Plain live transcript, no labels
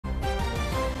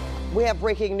We have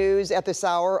breaking news at this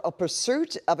hour. A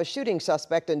pursuit of a shooting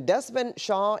suspect, and Desmond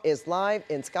Shaw is live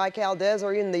in SkyCal. Des,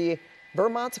 are you in the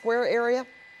Vermont Square area?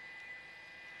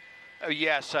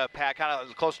 Yes, Pat, kind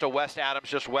of close to West Adams,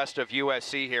 just west of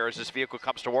USC here as this vehicle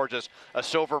comes towards us, a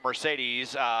silver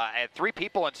Mercedes, and 3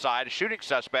 people inside, a shooting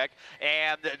suspect,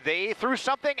 and they threw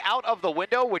something out of the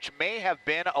window, which may have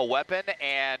been a weapon,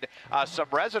 and some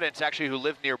residents actually who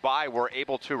lived nearby were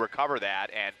able to recover that,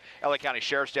 and LA County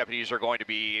Sheriff's deputies are going to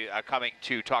be coming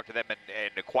to talk to them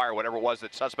and acquire whatever it was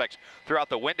that suspects threw out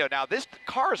the window. Now, this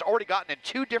car has already gotten in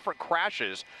 2 different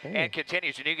crashes and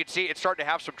continues, and you can see it's starting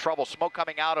to have some trouble. Smoke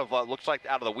coming out of looks like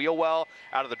out of the wheel well,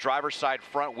 out of the driver's side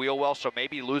front wheel well, so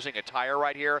maybe losing a tire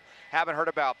right here. Haven't heard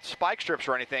about spike strips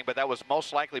or anything, but that was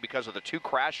most likely because of the 2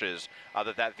 crashes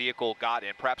that vehicle got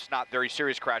in. Perhaps not very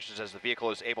serious crashes as the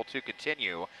vehicle is able to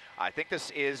continue. I think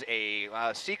this is a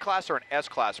C-Class or an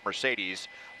S-Class Mercedes.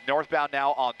 Northbound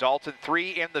now on Dalton,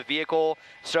 3 in the vehicle.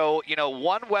 So, you know,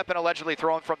 1 weapon allegedly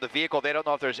thrown from the vehicle. They don't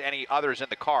know if there's any others in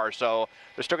the car, so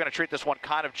they're still going to treat this one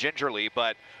kind of gingerly.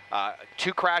 But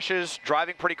 2 crashes,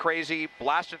 driving pretty crazy,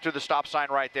 blasting through the stop sign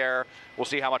right there. We'll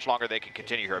see how much longer they can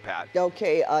continue here, Pat.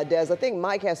 Okay, Des, I think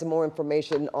Mike has some more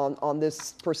information on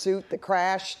this pursuit, the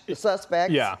crash, the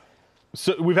suspects. Yeah.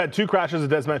 So we've had 2 crashes, as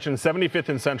Des mentioned, 75th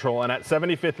and Central, and at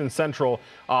 75th and Central,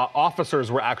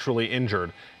 officers were actually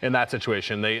injured in that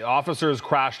situation. The officers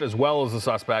crashed as well as the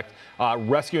suspect.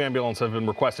 Rescue ambulance have been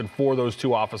requested for those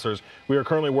 2 officers. We are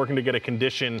currently working to get a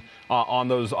condition on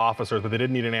those officers, but they did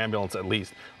need an ambulance at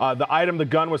least. The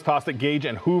gun was tossed at Gage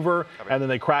and Hoover, and then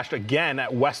they crashed again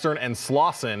at Western and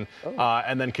Slauson,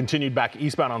 and then continued back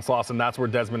eastbound on Slauson. That's where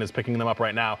Desmond is picking them up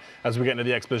right now as we get into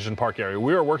the Exposition Park area.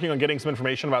 We are working on getting some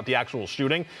information about the actual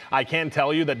shooting. I can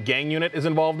tell you that gang unit is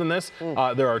involved in this.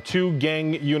 There are 2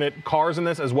 gang unit cars in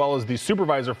this, as well as the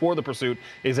supervisor for the pursuit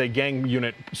is a gang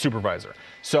unit supervisor.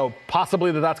 So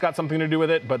possibly that's got something to do with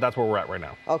it, but that's where we're at right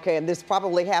now. Okay, and this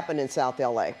probably happened in South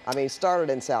LA. I mean, started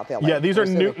in South LA. Yeah, these are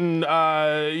Newton.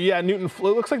 Newton. It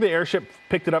looks like the airship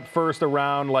picked it up first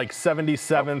around like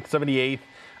 77th, 78th,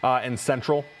 and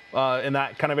Central. In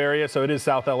that kind of area, so it is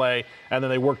South LA, and then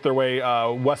they worked their way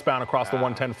westbound across the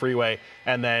 110 freeway,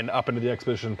 and then up into the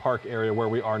Exposition Park area where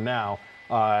we are now,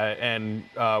 and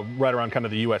right around kind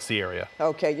of the USC area.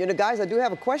 Okay, you know, guys, I do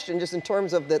have a question just in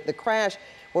terms of the crash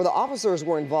where the officers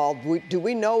were involved. Do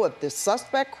we know if the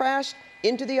suspect crashed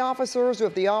into the officers or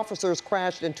if the officers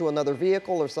crashed into another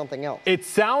vehicle or something else? It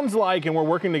sounds like, and we're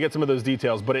working to get some of those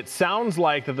details, but it sounds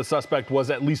like that the suspect was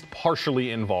at least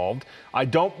partially involved. I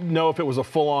don't know if it was a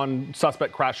full-on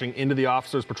suspect crashing into the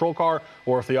officer's patrol car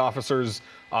or if the officers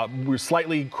were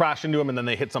slightly crashed into him and then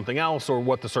they hit something else, or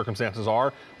what the circumstances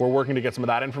are. We're working to get some of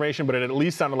that information, but it at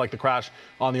least sounded like the crash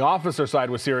on the officer side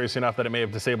was serious enough that it may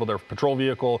have disabled their patrol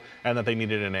vehicle and that they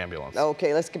needed an ambulance.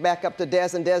 Okay, let's get back up to Des.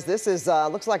 And Des, this is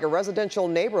looks like a residential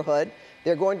neighborhood.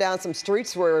 They're going down some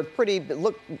streets where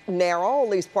look narrow, at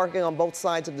least parking on both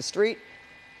sides of the street.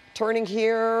 Turning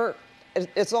here,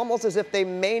 it's almost as if they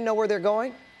may know where they're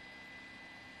going.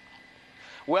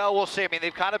 Well, we'll see. I mean,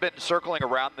 they've kind of been circling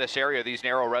around this area, these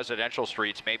narrow residential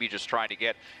streets, maybe just trying to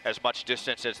get as much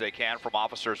distance as they can from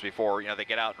officers before, you know, they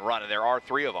get out and run. And there are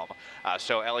 3 of them.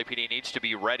 So LAPD needs to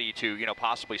be ready to, you know,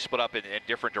 possibly split up in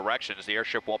different directions. The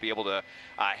airship won't be able to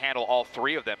handle all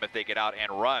 3 of them if they get out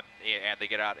and run and they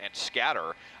get out and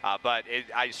scatter. But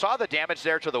I saw the damage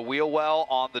there to the wheel well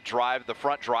on the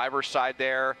front driver's side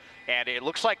there. And it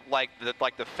looks like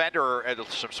the fender,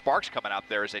 some sparks coming out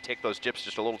there as they take those dips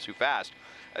just a little too fast.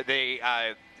 They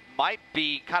might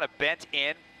be kind of bent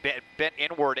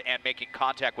inward and making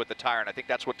contact with the tire, and I think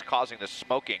that's what's causing the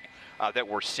smoking that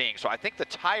we're seeing. So I think the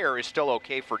tire is still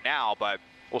okay for now, but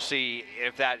we'll see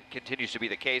if that continues to be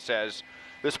the case as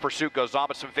this pursuit goes on.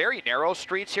 But some very narrow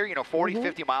streets here, you know, 40,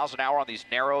 50 miles an hour on these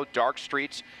narrow, dark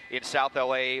streets in South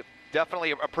LA.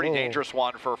 Definitely a pretty dangerous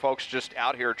one for folks just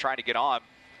out here trying to get on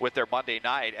with their Monday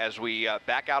night as we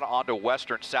back out onto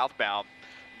Western southbound.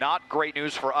 Not great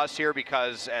news for us here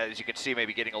because, as you can see,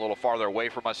 maybe getting a little farther away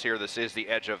from us here, this is the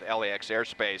edge of LAX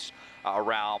airspace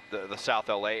around the South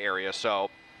LA area.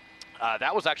 So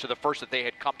that was actually the first that they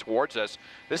had come towards us.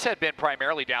 This had been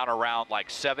primarily down around like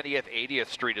 70th, 80th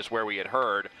Street is where we had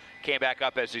heard. Came back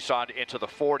up, as you saw, into the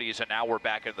 40s, and now we're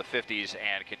back into the 50s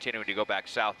and continuing to go back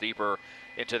south deeper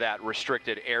into that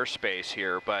restricted airspace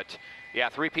here. But yeah,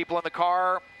 3 people in the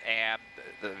car, and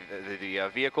the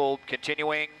vehicle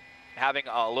continuing, having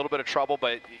a little bit of trouble,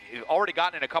 but already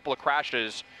gotten in a couple of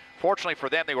crashes. Fortunately for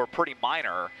them, they were pretty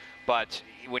minor, But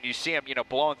when you see him,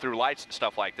 blowing through lights and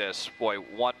stuff like this, boy,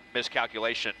 one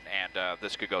miscalculation and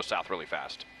this could go south really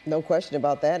fast. No question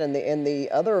about that. And the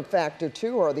other factor,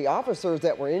 too, are the officers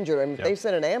that were injured. I mean, if they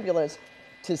sent an ambulance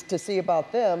to see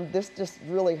about them, this just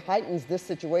really heightens this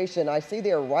situation. I see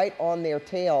they're right on their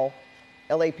tail.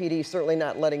 LAPD certainly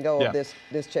not letting go of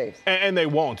this chase. And they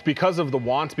won't. Because of the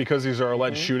want, because these are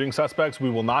alleged shooting suspects, we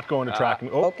will not go into tracking.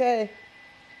 Okay.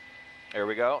 There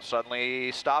we go.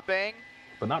 Suddenly stopping.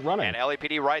 But not running. And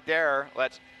LAPD right there.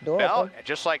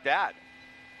 Just like that.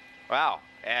 Wow.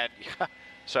 And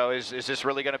so is this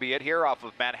really going to be it here off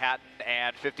of Manhattan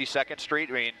and 52nd Street?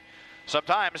 I mean,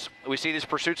 sometimes we see these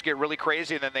pursuits get really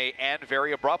crazy and then they end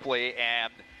very abruptly.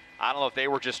 And I don't know if they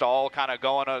were just all kind of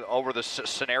going over the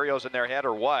scenarios in their head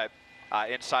or what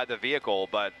inside the vehicle,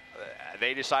 but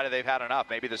they decided they've had enough.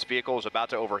 Maybe this vehicle is about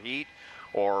to overheat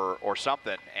or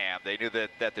something, and they knew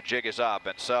that the jig is up,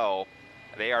 and so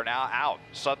they are now out.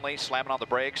 Suddenly slamming on the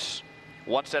brakes,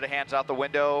 one set of hands out the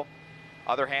window,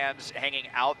 other hands hanging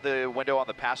out the window on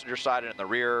the passenger side and in the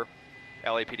rear.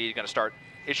 LAPD is going to start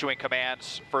issuing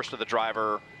commands, first to the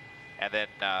driver, and then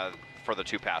for the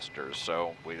two passengers.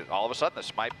 So all of a sudden,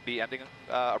 this might be ending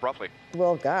abruptly.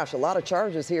 Well, gosh, a lot of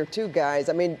charges here, too, guys.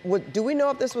 I mean, do we know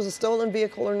if this was a stolen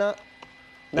vehicle or not?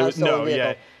 Not a stolen vehicle.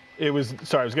 Yeah. It was,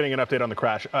 sorry, I was getting an update on the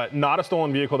crash. Not a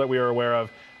stolen vehicle that we are aware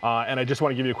of. And I just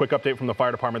want to give you a quick update from the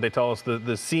fire department. They tell us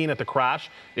the scene at the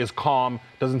crash is calm,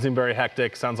 doesn't seem very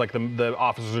hectic. Sounds like the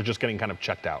officers are just getting kind of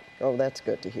checked out. Oh, that's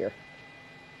good to hear.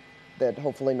 That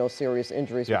hopefully no serious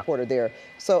injuries reported there.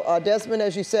 So, Desmond,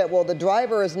 as you said, well, the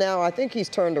driver is now, I think he's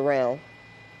turned around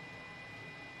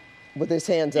with his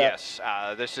hands up. Yes,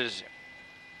 this is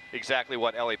exactly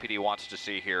what LAPD wants to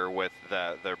see here with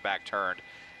their back turned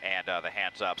and the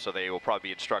hands up. So they will probably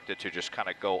be instructed to just kind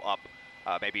of go up,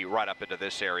 maybe right up into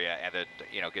this area and then,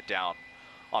 get down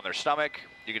on their stomach.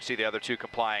 You can see the other two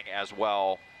complying as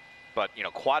well. But,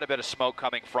 quite a bit of smoke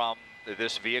coming from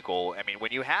this vehicle. I mean,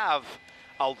 when you have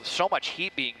so much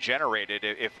heat being generated,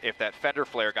 if that fender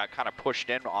flare got kind of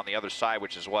pushed in on the other side,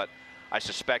 which is what I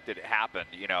suspected happened,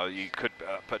 you could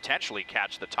potentially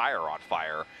catch the tire on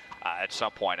fire at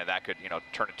some point, and that could,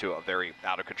 turn into a very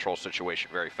out of control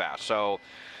situation very fast. So,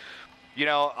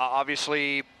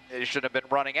 obviously it should have been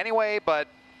running anyway, but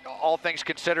all things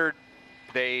considered,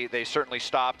 they certainly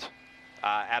stopped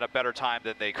at a better time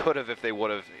than they could have if they would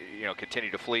have,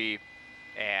 continued to flee.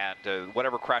 And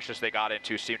whatever crashes they got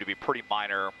into seemed to be pretty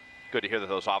minor. Good to hear that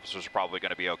those officers are probably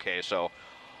going to be okay. So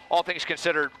all things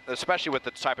considered, especially with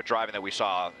the type of driving that we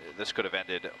saw, this could have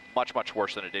ended much, much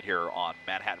worse than it did here on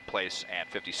Manhattan Place and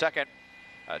 52nd.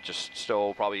 Just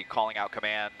still probably calling out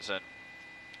commands, and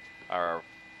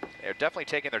they're definitely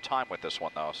taking their time with this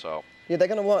one, though. So yeah, they're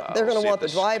going to want the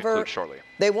driver. Shortly.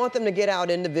 They want them to get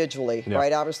out individually,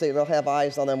 right? Obviously, they'll have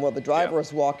eyes on them. Well, the driver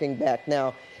is walking back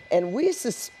now. And we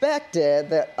suspected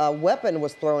that a weapon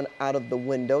was thrown out of the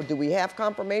window. Do we have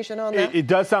confirmation on that? It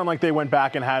does sound like they went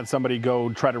back and had somebody go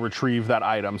try to retrieve that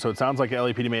item. So it sounds like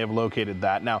LAPD may have located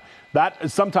that. Now, that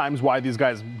is sometimes why these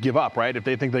guys give up, right? If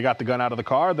they think they got the gun out of the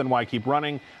car, then why keep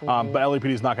running? But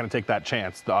LAPD is not going to take that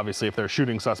chance. Obviously, if they're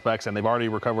shooting suspects and they've already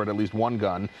recovered at least one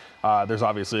gun, there's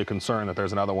obviously a concern that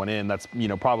there's another one in. That's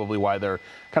probably why they're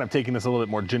kind of taking this a little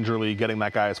bit more gingerly, getting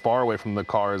that guy as far away from the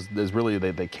car as really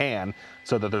they can,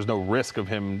 so that there's no risk of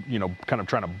him, kind of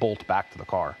trying to bolt back to the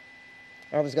car.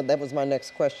 That was my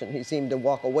next question. He seemed to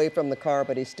walk away from the car,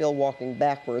 but he's still walking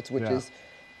backwards, which is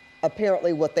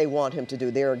apparently what they want him to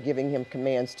do. They're giving him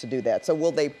commands to do that. So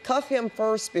will they cuff him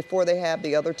first before they have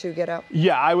the other two get out?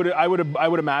 Yeah, I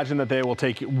would imagine that they will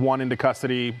take one into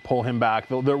custody, pull him back.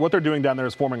 What they're doing down there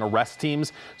is forming arrest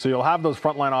teams. So you'll have those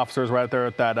frontline officers right there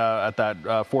at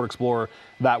that Ford Explorer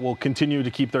that will continue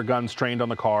to keep their guns trained on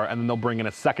the car, and then they'll bring in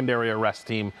a secondary arrest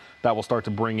team that will start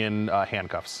to bring in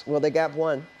handcuffs. Well, they got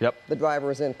one. Yep. The driver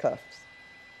is in cuffs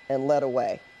and led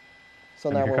away. So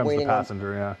and now we're waiting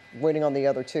waiting on the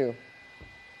other two.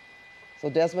 So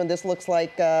Desmond, this looks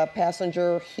like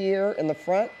passenger here in the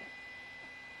front.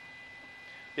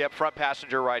 Yep, front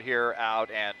passenger right here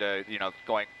out, and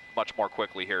going much more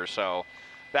quickly here. So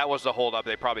that was the holdup.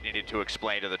 They probably needed to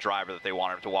explain to the driver that they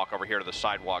wanted him to walk over here to the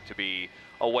sidewalk to be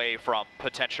away from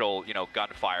potential,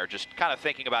 gunfire. Just kind of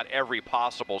thinking about every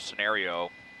possible scenario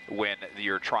when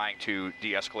you're trying to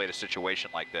de-escalate a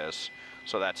situation like this.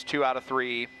 So that's 2 out of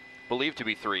 3. Believed to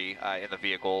be 3 in the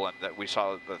vehicle, and that we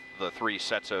saw the 3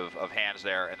 sets of hands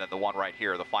there, and then the one right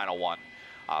here, the final one,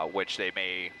 which they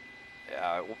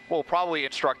will probably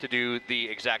instruct to do the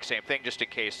exact same thing, just in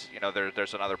case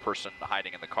there's another person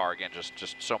hiding in the car. Again,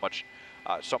 just so much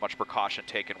precaution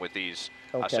taken with these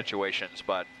situations.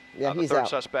 But yeah, the third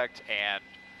suspect and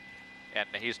and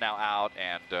he's now out,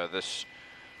 and this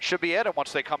should be it. And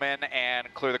once they come in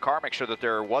and clear the car, make sure that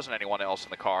there wasn't anyone else in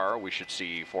the car, we should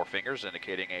see 4 fingers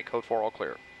indicating a code 4 all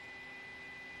clear.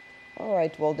 All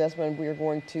right, well, Desmond, we are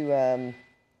going to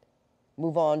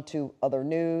move on to other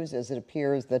news, as it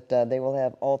appears that they will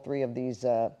have all 3 of these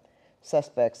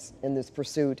suspects in this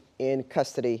pursuit in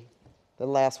custody, the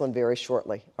last one very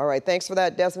shortly. All right, thanks for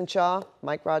that, Desmond Shaw.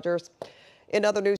 Mike Rogers. In other news.